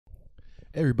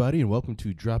Everybody, and welcome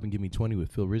to Drop and Give Me 20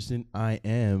 with Phil Risden. I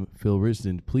am Phil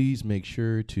Risden. Please make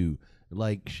sure to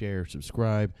like, share,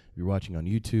 subscribe if you're watching on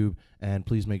YouTube, and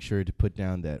please make sure to put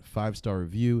down that 5-star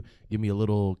review. Give me a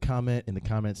little comment in the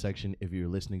comment section if you're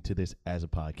listening to this as a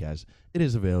podcast. It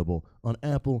is available on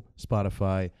Apple,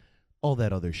 Spotify, all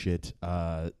that other shit,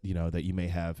 that you may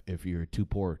have if you're too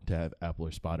poor to have Apple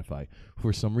or Spotify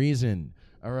for some reason.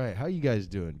 All right, how you guys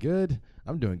doing? Good?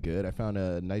 I'm doing good. I found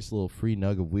a nice little free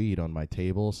nug of weed on my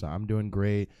table, so I'm doing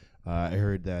great. I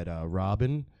heard that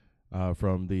Robin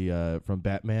from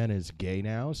Batman is gay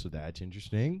now, so that's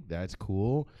interesting. That's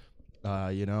cool.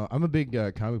 I'm a big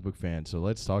comic book fan, so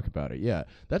let's talk about it. Yeah,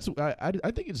 that's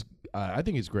I think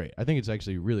it's great. I think it's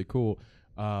actually really cool.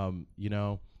 I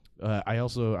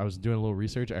was doing a little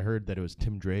research. I heard that it was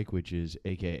Tim Drake, which is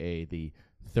AKA the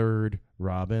third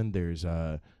Robin. There's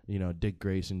Dick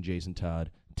Grayson, Jason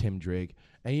Todd, Tim Drake,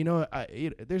 and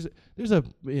there's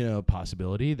a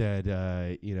possibility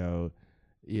that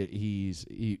he's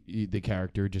the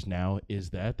character just now is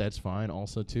that. That's fine.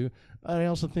 Also too, I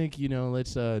also think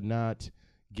let's not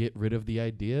get rid of the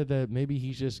idea that maybe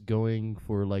he's just going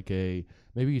for maybe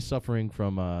he's suffering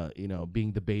from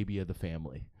being the baby of the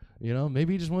family.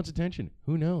 Maybe he just wants attention.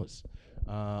 Who knows?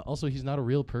 Also, he's not a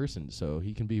real person, so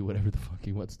he can be whatever the fuck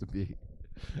he wants to be.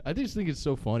 I just think it's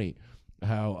so funny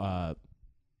how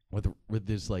with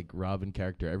this Robin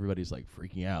character, everybody's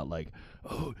freaking out,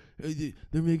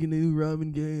 they're making the new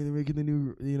Robin gay, they're making the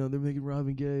new they're making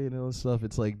Robin gay and all this stuff.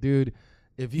 It's dude,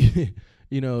 if you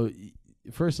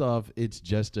first off, it's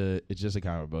just a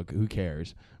comic book. Who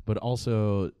cares? But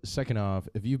also, second off,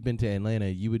 if you've been to Atlanta,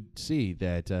 you would see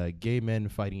that gay men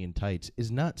fighting in tights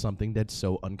is not something that's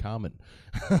so uncommon.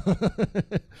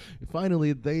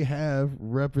 Finally, they have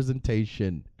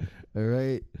representation. All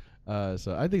right.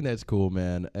 So I think that's cool,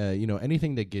 man.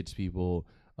 Anything that gets people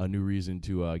a new reason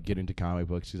to get into comic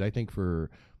books, because I think for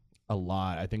a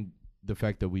lot, I think the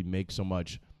fact that we make so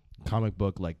much comic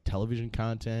book television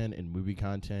content and movie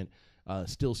content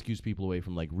still skews people away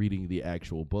from reading the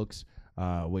actual books,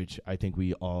 which I think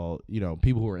we all,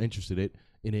 people who are interested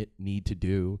in it need to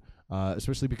do,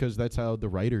 especially because that's how the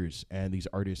writers and these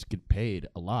artists get paid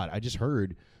a lot. I just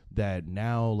heard that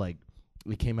now, it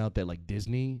came out that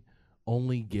Disney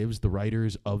only gives the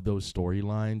writers of those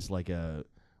storylines a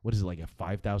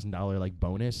 $5,000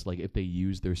 bonus if they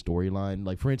use their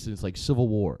storyline. For instance, Civil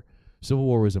War. Civil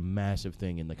War was a massive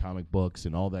thing in the comic books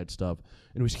and all that stuff,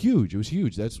 and it was huge. It was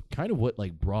huge. That's kind of what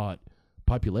brought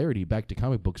popularity back to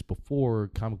comic books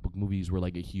before comic book movies were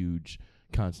a huge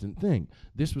constant thing.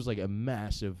 This was a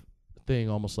massive thing,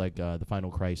 almost like the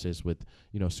Final Crisis with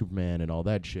Superman and all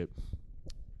that shit.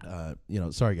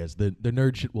 Sorry guys, the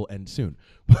nerd shit will end soon.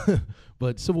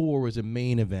 But Civil War was a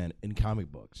main event in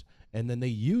comic books, and then they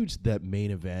used that main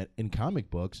event in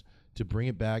comic books to bring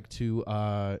it back to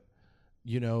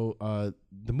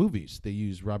the movies. They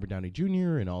use Robert Downey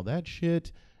Jr. and all that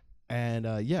shit. And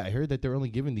I heard that they're only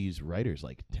giving these writers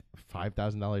 $5,000,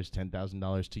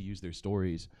 $10,000 to use their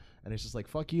stories. And it's just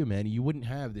fuck you, man. You wouldn't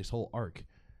have this whole arc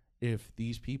if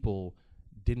these people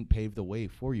didn't pave the way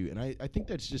for you. And I think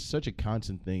that's just such a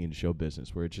constant thing in show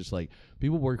business, where it's just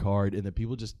people work hard and then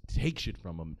people just take shit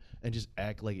from them and just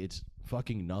act like it's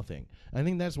fucking nothing. And I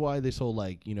think that's why this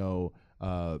whole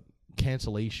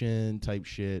cancellation type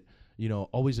shit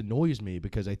always annoys me,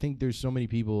 because I think there's so many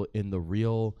people in the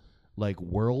real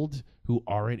world who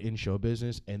aren't in show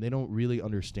business, and they don't really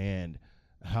understand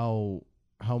how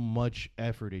much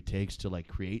effort it takes to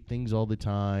create things all the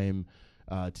time,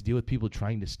 to deal with people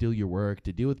trying to steal your work,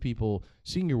 to deal with people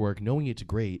seeing your work, knowing it's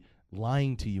great,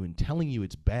 lying to you and telling you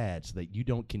it's bad so that you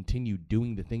don't continue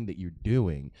doing the thing that you're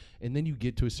doing. And then you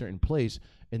get to a certain place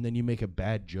and then you make a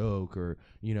bad joke, or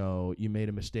you made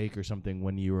a mistake or something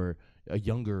when you were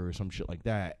younger or some shit like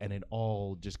that, and it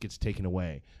all just gets taken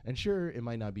away. And sure, it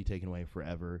might not be taken away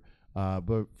forever,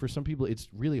 but for some people it's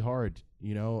really hard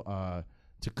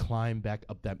to climb back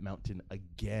up that mountain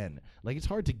again. It's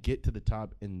hard to get to the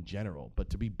top in general, but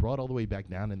to be brought all the way back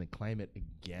down and then climb it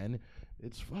again,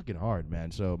 it's fucking hard,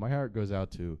 man. So my heart goes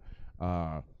out to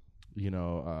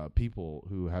people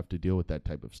who have to deal with that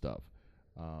type of stuff.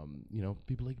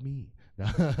 People like me.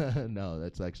 No,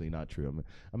 that's actually not true.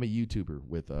 I'm a YouTuber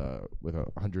with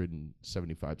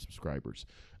 175 subscribers.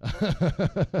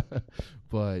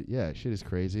 But yeah, shit is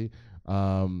crazy.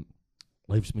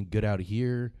 Life's been good out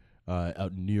here.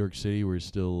 Out in New York City, we're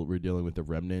dealing with the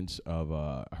remnants of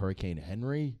Hurricane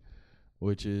Henry,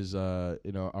 which is all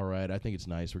right. I think it's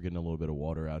nice. We're getting a little bit of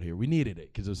water out here. We needed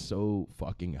it because it's so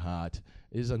fucking hot.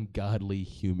 It is ungodly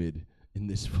humid in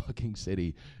this fucking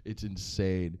city. It's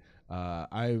insane.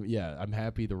 I'm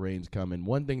happy the rain's coming.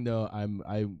 One thing though,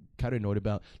 I kind of annoyed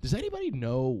about. Does anybody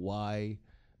know why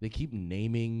they keep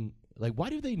naming? Like, why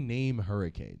do they name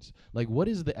hurricanes? Like, what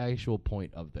is the actual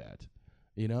point of that?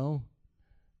 You know,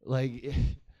 like,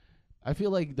 I feel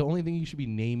like the only thing you should be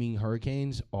naming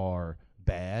hurricanes are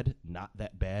bad, not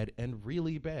that bad, and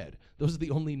really bad. Those are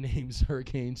the only names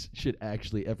hurricanes should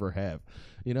actually ever have.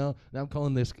 You know, now I'm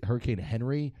calling this Hurricane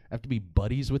Henry. I have to be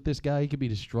buddies with this guy. He could be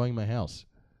destroying my house.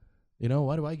 You know,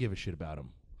 why do I give a shit about him?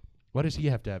 Why does he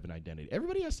have to have an identity?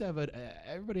 Everybody has to have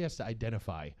everybody has to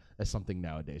identify as something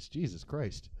nowadays. Jesus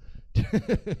Christ.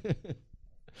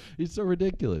 It's so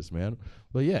ridiculous, man.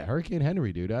 But yeah, Hurricane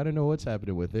Henry, dude. I don't know what's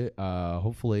happening with it.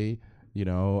 Hopefully,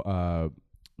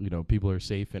 people are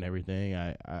safe and everything.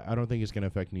 I don't think it's going to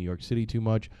affect New York City too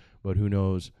much, but who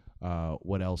knows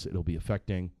what else it'll be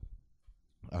affecting.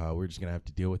 We're just going to have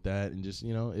to deal with that, and just,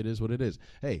 it is what it is.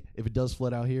 Hey, if it does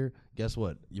flood out here, guess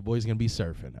what? Your boy's going to be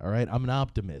surfing, all right? I'm an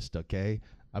optimist, okay?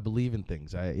 I believe in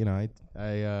things. I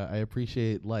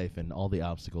appreciate life and all the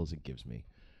obstacles it gives me.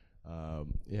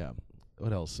 Yeah.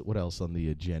 What else on the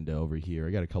agenda over here? I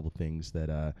got a couple things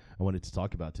that I wanted to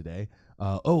talk about today.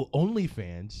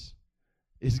 OnlyFans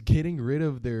is getting rid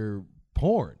of their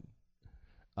porn.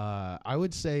 I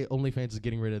would say OnlyFans is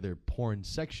getting rid of their porn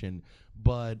section,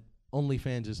 but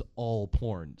OnlyFans is all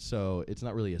porn, so it's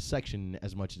not really a section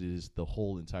as much as it is the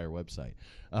whole entire website.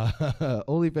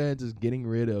 OnlyFans is getting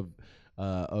rid of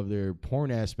their porn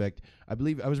aspect. I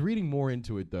believe I was reading more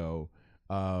into it though,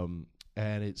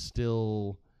 and it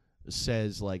still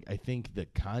says, like, I think the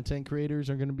content creators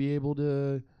are going to be able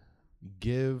to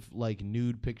give like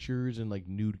nude pictures and like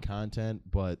nude content,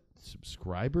 but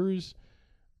subscribers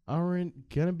aren't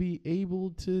going to be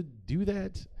able to do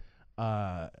that,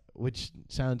 which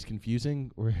sounds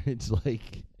confusing, where it's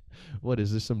like, what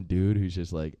is this, some dude who's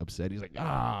just like upset? He's like,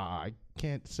 I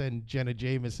can't send Jenna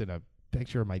Jameson a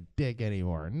picture of my dick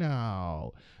anymore.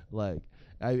 No. Like,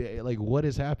 what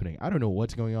is happening? I don't know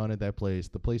what's going on at that place.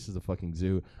 The place is a fucking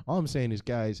zoo. All I'm saying is,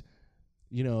 guys,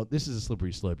 this is a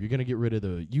slippery slope. You're going to get rid of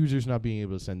the users not being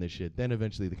able to send this shit. Then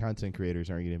eventually the content creators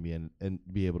aren't going to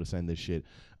be able to send this shit.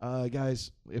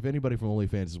 Guys, if anybody from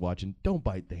OnlyFans is watching, don't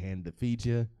bite the hand that feeds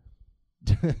you.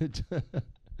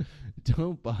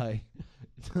 Don't buy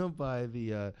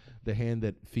the hand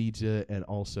that feeds you and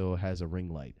also has a ring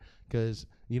light. Because,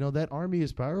 that army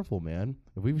is powerful, man.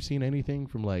 If we've seen anything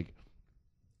from, like,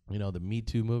 the Me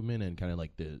Too movement and kind of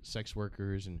like the sex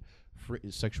workers and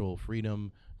sexual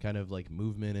freedom kind of like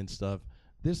movement and stuff,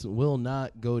 this will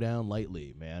not go down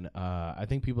lightly, man. I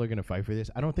think people are going to fight for this.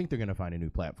 I don't think they're going to find a new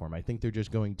platform. I think they're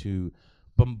just going to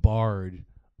bombard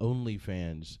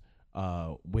OnlyFans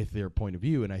with their point of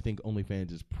view, and I think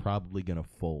OnlyFans is probably going to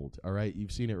fold. All right,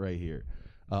 you've seen it right here.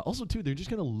 Also, too, they're just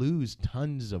going to lose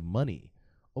tons of money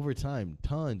over time,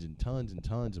 tons and tons and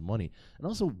tons of money. And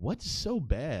also, what's so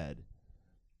bad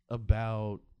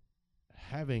about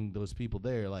having those people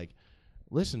there? Like,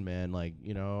 listen, man, like,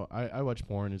 I watch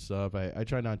porn and stuff. I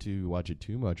try not to watch it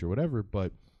too much or whatever,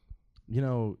 but,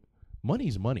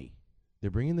 money's money.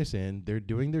 They're bringing this in. They're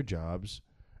doing their jobs.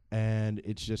 And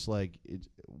it's just like,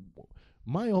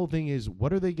 my whole thing is,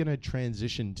 what are they going to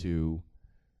transition to,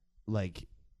 like,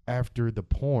 after the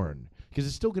porn? Because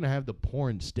it's still going to have the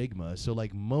porn stigma. So,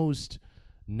 like, most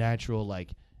natural,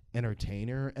 like,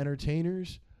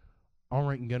 entertainers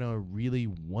aren't going to really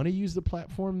want to use the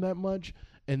platform that much.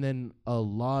 And then a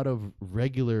lot of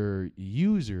regular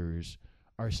users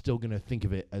are still going to think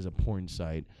of it as a porn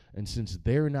site. And since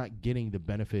they're not getting the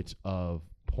benefits of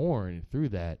porn through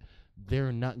that,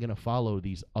 they're not going to follow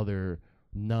these other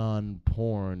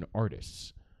non-porn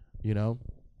artists,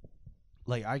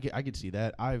 Like, I could see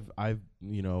that. I've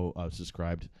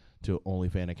subscribed to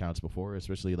OnlyFans accounts before,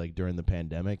 especially like during the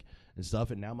pandemic and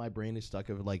stuff. And now my brain is stuck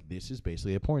of like, this is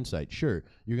basically a porn site. Sure,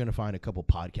 you're going to find a couple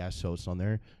podcast hosts on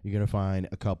there. You're going to find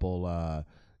a couple, I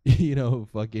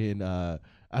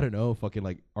don't know, fucking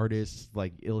like artists,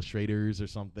 like illustrators or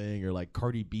something, or like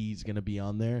Cardi B's going to be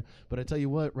on there. But I tell you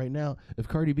what, right now, if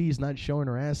Cardi B is not showing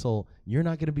her asshole, you're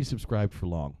not going to be subscribed for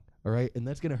long. All right. And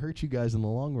that's going to hurt you guys in the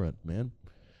long run, man.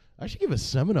 I should give a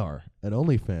seminar at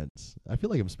OnlyFans. I feel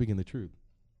like I'm speaking the truth.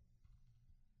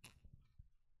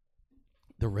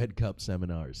 The Red Cup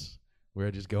seminars, where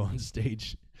I just go on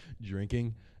stage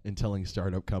drinking and telling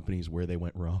startup companies where they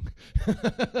went wrong.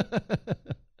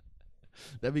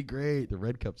 That'd be great. The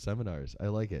Red Cup seminars. I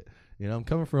like it. I'm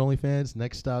coming for OnlyFans.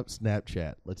 Next stop,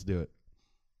 Snapchat. Let's do it.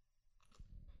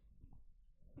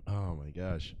 Oh, my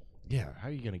gosh. Yeah, how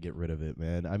are you going to get rid of it,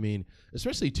 man? I mean,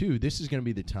 especially, too, this is going to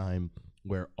be the time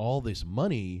where all this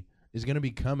money is going to be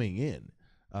coming in.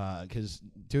 Because,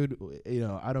 dude,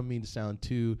 I don't mean to sound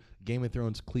too Game of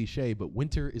Thrones cliche, but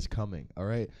winter is coming, all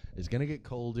right? It's going to get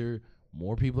colder.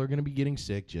 More people are going to be getting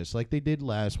sick, just like they did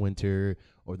last winter,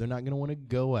 or they're not going to want to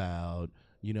go out.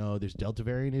 There's Delta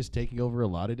variant is taking over a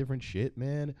lot of different shit,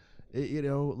 man.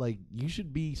 You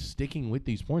should be sticking with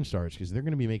these porn stars because they're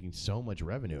going to be making so much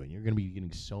revenue, and you're going to be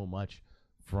getting so much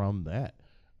from that.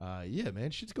 Yeah,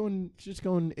 man, shit's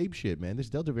going ape shit, man. This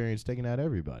Delta variant's taking out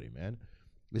everybody, man.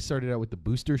 They started out with the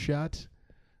booster shot.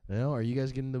 Are you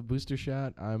guys getting the booster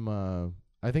shot?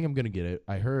 I think I'm gonna get it.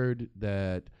 I heard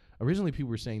that originally people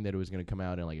were saying that it was gonna come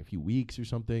out in like a few weeks or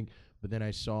something, but then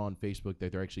I saw on Facebook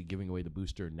that they're actually giving away the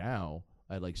booster now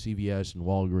at like CVS and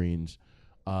Walgreens.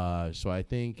 So I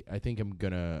think I'm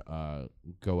gonna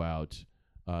go out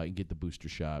and get the booster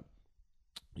shot.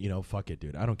 Fuck it,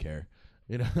 dude. I don't care.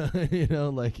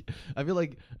 Like I feel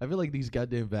like these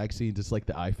goddamn vaccines, it's like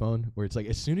the iPhone where it's like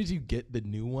as soon as you get the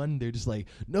new one, they're just like,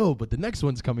 no, but the next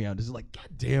one's coming out. It's like, God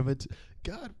damn it.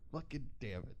 God fucking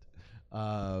damn it.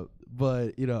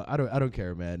 But I don't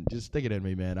care, man. Just stick it in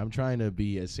me, man. I'm trying to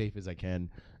be as safe as I can,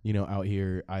 out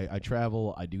here. I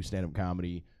travel, I do stand-up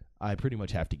comedy. I pretty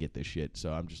much have to get this shit.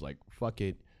 So I'm just like, fuck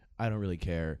it. I don't really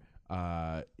care.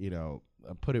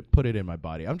 Put it in my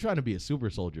body. I'm trying to be a super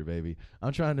soldier, baby.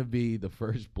 I'm trying to be the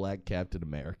first black Captain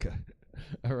America.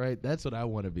 All right, that's what I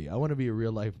want to be. I want to be a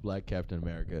real life black Captain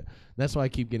America. That's why I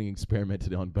keep getting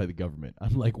experimented on by the government.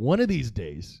 I'm like, one of these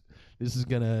days, this is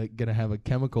gonna have a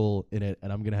chemical in it,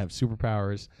 and I'm gonna have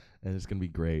superpowers, and it's gonna be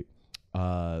great.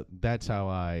 That's how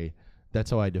I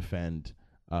defend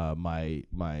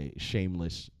my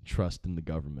shameless trust in the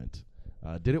government.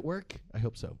 Did it work? I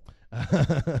hope so.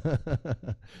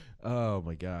 Oh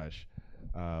my gosh.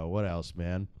 What else,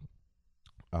 man?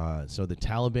 So the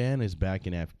Taliban is back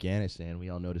in Afghanistan. We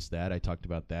all noticed that. I talked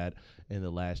about that in the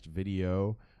last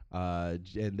video.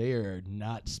 And they are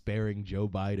not sparing Joe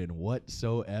Biden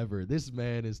whatsoever. This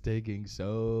man is taking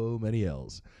so many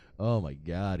L's. Oh my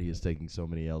God, he is taking so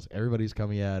many L's. Everybody's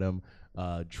coming at him.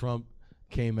 Trump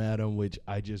came at him, which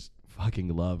I just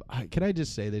fucking love. Can I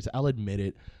just say this? I'll admit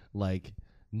it. Like,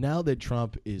 now that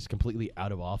Trump is completely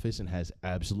out of office and has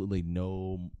absolutely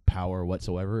no power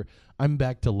whatsoever, I'm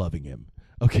back to loving him.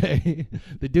 Okay?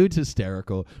 The dude's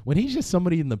hysterical. When he's just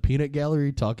somebody in the peanut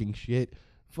gallery talking shit,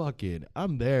 fucking,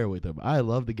 I'm there with him. I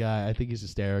love the guy. I think he's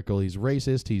hysterical. He's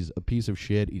racist. He's a piece of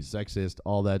shit. He's sexist,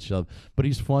 all that stuff. But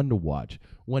he's fun to watch.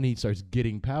 When he starts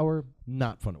getting power,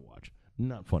 not fun to watch.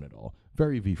 Not fun at all.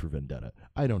 Very V for Vendetta.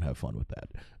 I don't have fun with that.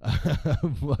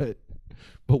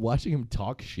 But watching him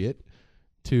talk shit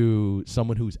to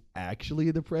someone who's actually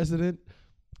the president,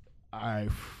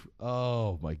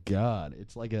 oh my God,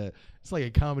 it's like a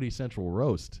Comedy Central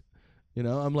roast.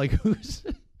 I'm like,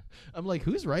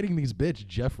 who's writing these bitch?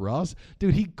 Jeff Ross?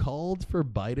 Dude, he called for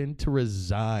Biden to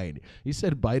resign. He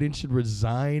said Biden should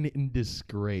resign in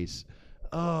disgrace.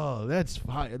 Oh, that's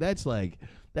fine. That's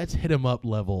hit him up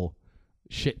level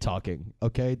shit talking.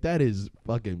 Okay, that is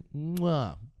fucking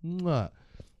mwah, mwah.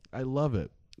 I love it.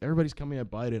 Everybody's coming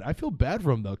at Biden. I feel bad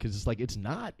for him, though, because it's like, it's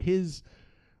not his.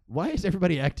 Why is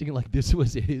everybody acting like this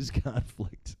was his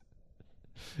conflict?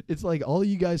 It's like all of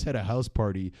you guys had a house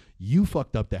party. You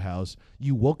fucked up the house.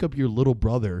 You woke up your little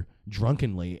brother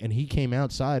drunkenly, and he came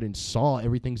outside and saw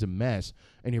everything's a mess,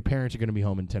 and your parents are going to be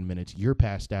home in 10 minutes. You're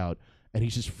passed out, and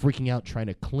he's just freaking out trying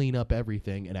to clean up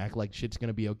everything and act like shit's going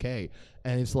to be okay.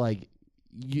 And it's like,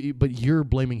 but you're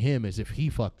blaming him as if he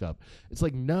fucked up. It's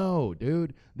like, no,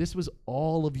 dude, this was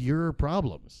all of your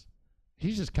problems.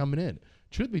 He's just coming in.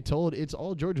 Truth be told, it's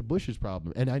all George Bush's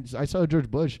problem. And I saw George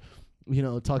Bush,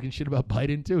 talking shit about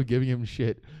Biden too, giving him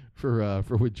shit for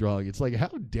withdrawing. It's like, how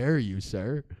dare you,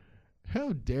 sir?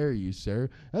 How dare you, sir?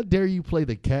 How dare you play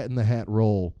the cat in the hat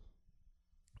role?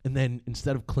 And then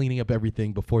instead of cleaning up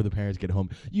everything before the parents get home,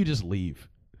 you just leave,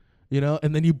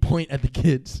 and then you point at the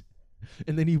kids.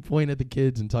 And then you point at the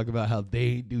kids and talk about how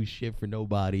they do shit for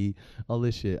nobody, all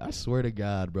this shit. I swear to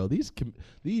God, bro. These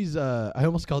I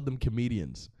almost called them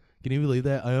comedians. Can you believe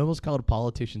that? I almost called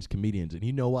politicians comedians. And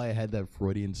you know why I had that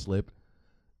Freudian slip?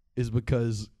 Is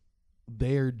because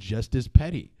they're just as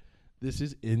petty. This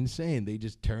is insane. They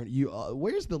just turn you.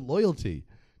 Where's the loyalty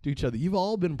to each other? You've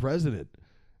all been president.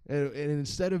 And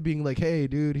instead of being like, hey,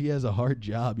 dude, he has a hard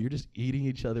job, you're just eating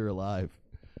each other alive.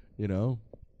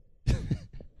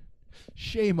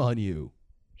 Shame on you.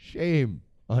 Shame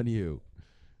on you.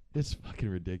 It's fucking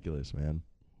ridiculous, man.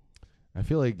 I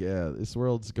feel like this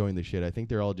world's going to shit. I think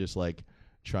they're all just like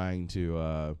trying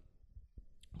to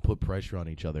put pressure on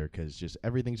each other because just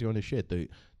everything's going to shit.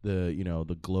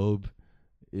 The globe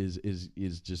is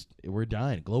just we're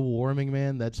dying. Global warming,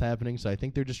 man, that's happening. So I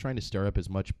think they're just trying to stir up as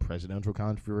much presidential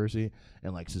controversy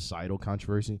and like societal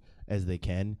controversy as they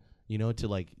can, to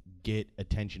like get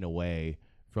attention away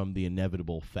from the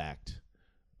inevitable fact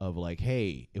of like,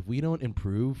 hey, if we don't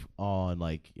improve on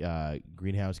like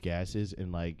greenhouse gases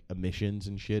and like emissions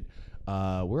and shit,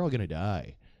 we're all gonna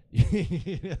die.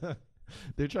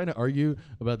 They're trying to argue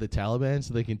about the Taliban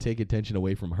so they can take attention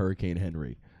away from Hurricane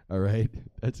Henry. All right,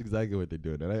 that's exactly what they're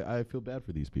doing, and I feel bad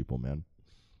for these people, man.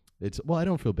 I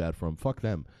don't feel bad for them. Fuck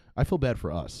them. I feel bad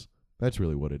for us. That's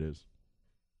really what it is.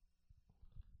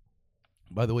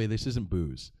 By the way, this isn't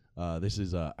booze. This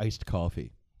is iced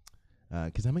coffee.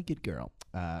 Because I'm a good girl.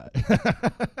 I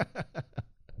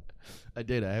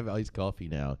have iced coffee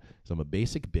now. So I'm a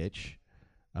basic bitch.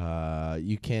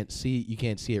 You can't see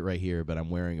it right here, but I'm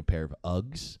wearing a pair of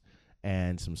Uggs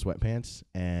and some sweatpants,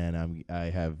 and I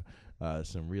have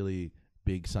some really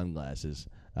big sunglasses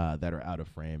that are out of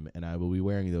frame, and I will be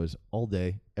wearing those all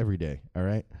day, every day. All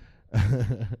right.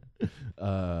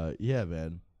 Yeah,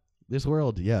 man. This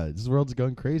world's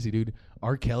going crazy, dude.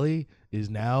 R.Kelly is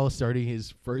now starting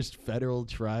his first federal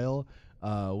trial,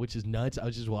 which is nuts. I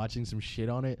was just watching some shit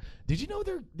on it. Did you know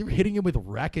they're hitting him with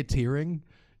racketeering?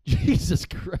 Jesus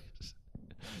Christ.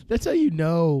 That's how you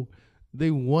know they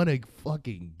want to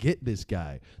fucking get this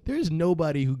guy. There's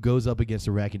nobody who goes up against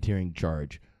a racketeering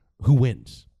charge who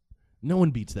wins. No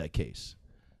one beats that case.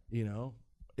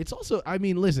 It's also, I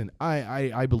mean, listen,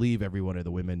 I believe every one of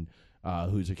the women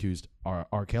who's accused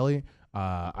R. Kelly.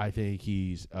 I think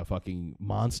he's a fucking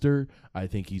monster. I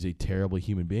think he's a terrible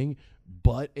human being.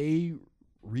 But a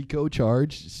RICO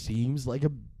charge seems like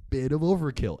a bit of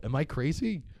overkill. Am I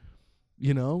crazy?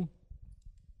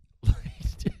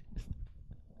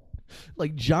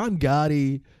 Like John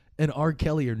Gotti and R.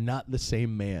 Kelly are not the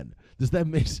same man. Does that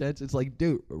make sense? It's like,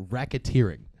 dude,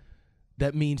 racketeering.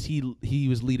 That means he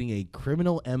was leading a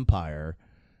criminal empire,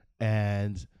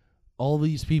 and all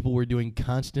these people were doing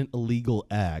constant illegal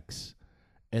acts,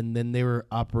 and then they were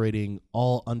operating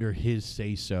all under his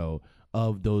say-so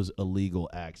of those illegal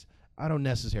acts. I don't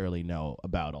necessarily know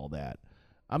about all that.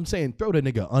 I'm saying throw the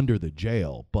nigga under the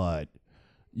jail, but,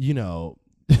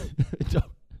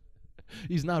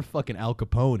 he's not fucking Al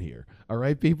Capone here, all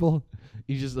right, people?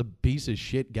 He's just a piece of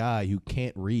shit guy who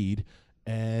can't read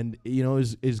and,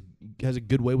 has a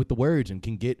good way with the words and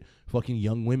can get fucking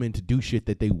young women to do shit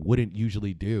that they wouldn't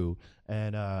usually do.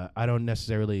 And I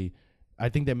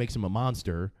think that makes him a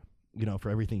monster, for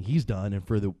everything he's done and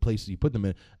for the places he put them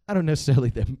in. I don't necessarily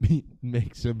think that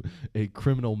makes him a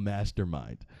criminal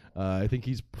mastermind. I think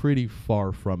he's pretty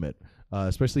far from it,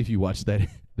 especially if you watch that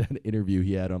interview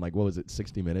he had on, like, what was it,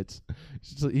 60 Minutes?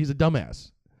 He's a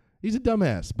dumbass. He's a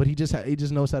dumbass, but he just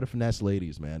knows how to finesse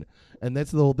ladies, man. And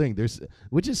that's the whole thing.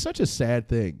 Which is such a sad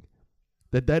thing.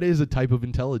 That is a type of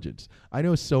intelligence. I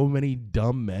know so many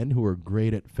dumb men who are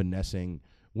great at finessing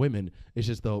women. It's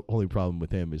just the only problem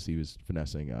with him is he was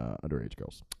finessing underage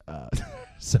girls.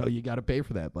 So you got to pay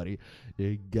for that, buddy.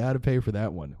 You got to pay for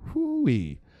that one.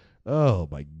 Hooey. Oh,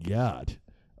 my God.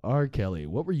 R. Kelly,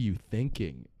 what were you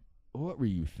thinking? What were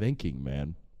you thinking,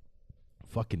 man?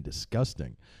 Fucking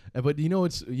disgusting. But you know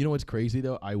what's crazy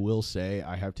though? I will say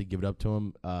I have to give it up to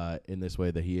him in this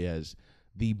way that he has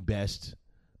the best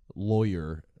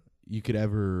lawyer you could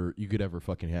ever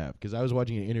fucking have. Because I was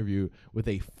watching an interview with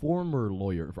a former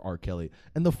lawyer for R. Kelly,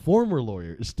 and the former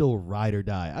lawyer is still ride or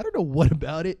die. I don't know what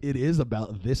about it is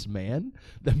about this man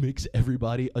that makes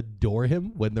everybody adore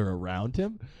him when they're around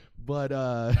him, but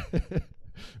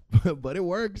but it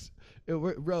works.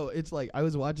 Bro, it's like I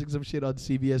was watching some shit on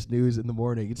CBS News in the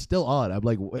morning. It's still on. I'm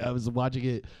like, I was watching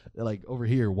it like over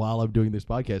here while I'm doing this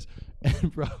podcast.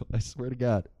 And bro, I swear to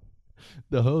God,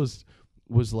 the host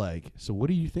was like, "So what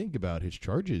do you think about his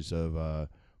charges of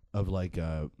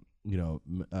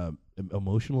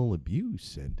emotional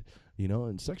abuse and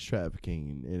sex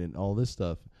trafficking and all this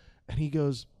stuff?" And he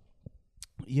goes,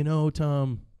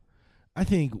 "Tom, I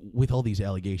think with all these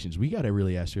allegations, we got to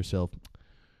really ask yourself,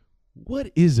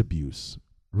 what is abuse,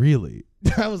 really?"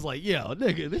 I was like, yo,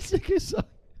 nigga, this nigga's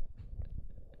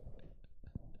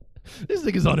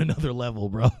on another level,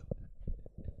 bro.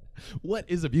 What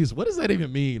is abuse? What does that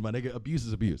even mean, my nigga? Abuse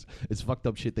is abuse. It's fucked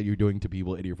up shit that you're doing to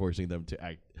people and you're forcing them to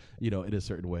act, in a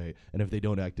certain way. And if they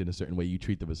don't act in a certain way, you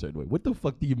treat them a certain way. What the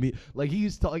fuck do you mean? Like,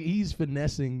 he's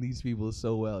finessing these people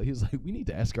so well. He's like, we need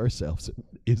to ask ourselves,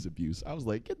 what is abuse? I was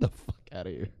like, get the fuck out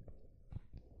of here.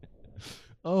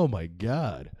 Oh my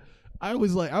God. I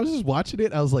was just watching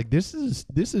it. I was like, this is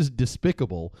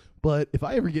despicable. But if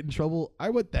I ever get in trouble, I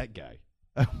want that guy.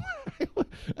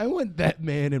 I want that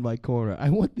man in my corner. I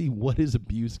want the what is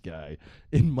abuse guy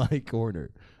in my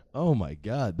corner. Oh my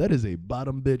God, that is a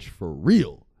bottom bitch for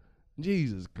real.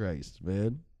 Jesus Christ,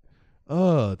 man.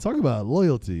 Oh, talk about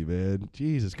loyalty, man.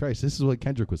 Jesus Christ, this is what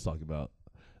Kendrick was talking about.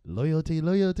 Loyalty,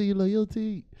 loyalty,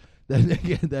 loyalty. That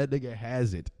nigga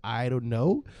has it. I don't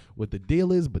know what the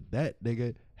deal is, but that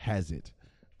nigga has it.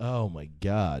 Oh my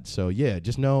God. So yeah,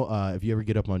 just know if you ever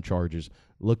get up on charges,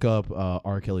 look up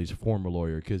R. Kelly's former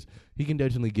lawyer because he can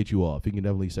definitely get you off. He can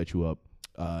definitely set you up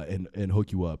and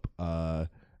hook you up.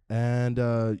 And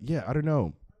yeah, I don't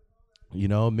know.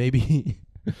 Maybe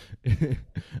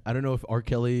I don't know if R.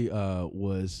 Kelly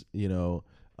was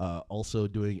also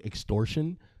doing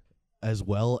extortion as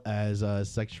well as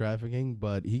sex trafficking,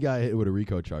 but he got hit with a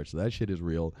RICO charge, so that shit is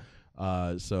real.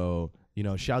 So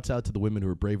shouts out to the women who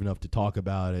are brave enough to talk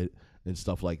about it and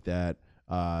stuff like that.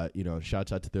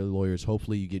 Shouts out to their lawyers.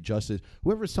 Hopefully you get justice.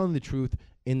 Whoever's telling the truth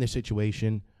in the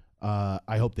situation,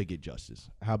 I hope they get justice.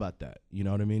 How about that? You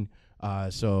know what I mean?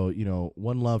 So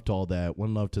one love to all that.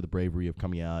 One love to the bravery of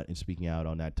coming out and speaking out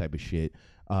on that type of shit.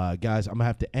 Guys, I'm gonna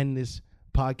have to end this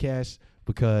podcast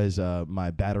because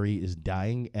my battery is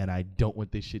dying and I don't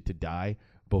want this shit to die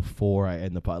before I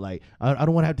end the pod. Like, I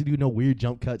don't want to have to do no weird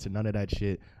jump cuts and none of that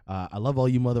shit. I love all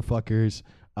you motherfuckers.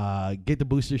 Get the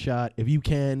booster shot if you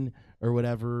can or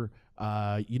whatever.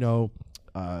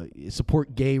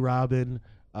 Support gay Robin.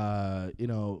 Try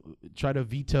to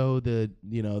veto the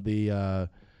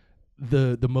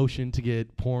motion to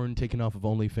get porn taken off of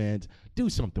OnlyFans. Do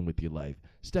something with your life.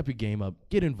 Step your game up.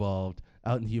 Get involved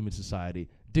out in human society.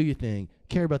 Do your thing.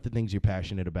 Care about the things you're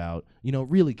passionate about.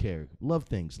 Really care. Love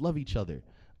things. Love each other.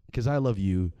 Because I love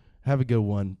you. Have a good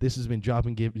one. This has been Drop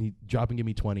and Give Me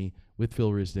 20 with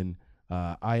Phil Risden.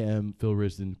 I am Phil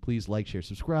Risden. Please like, share,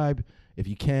 subscribe if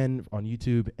you can on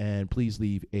YouTube. And please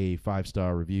leave a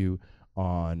 5-star review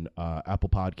on Apple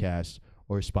Podcasts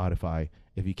or Spotify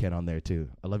if you can on there too.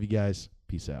 I love you guys.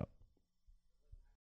 Peace out.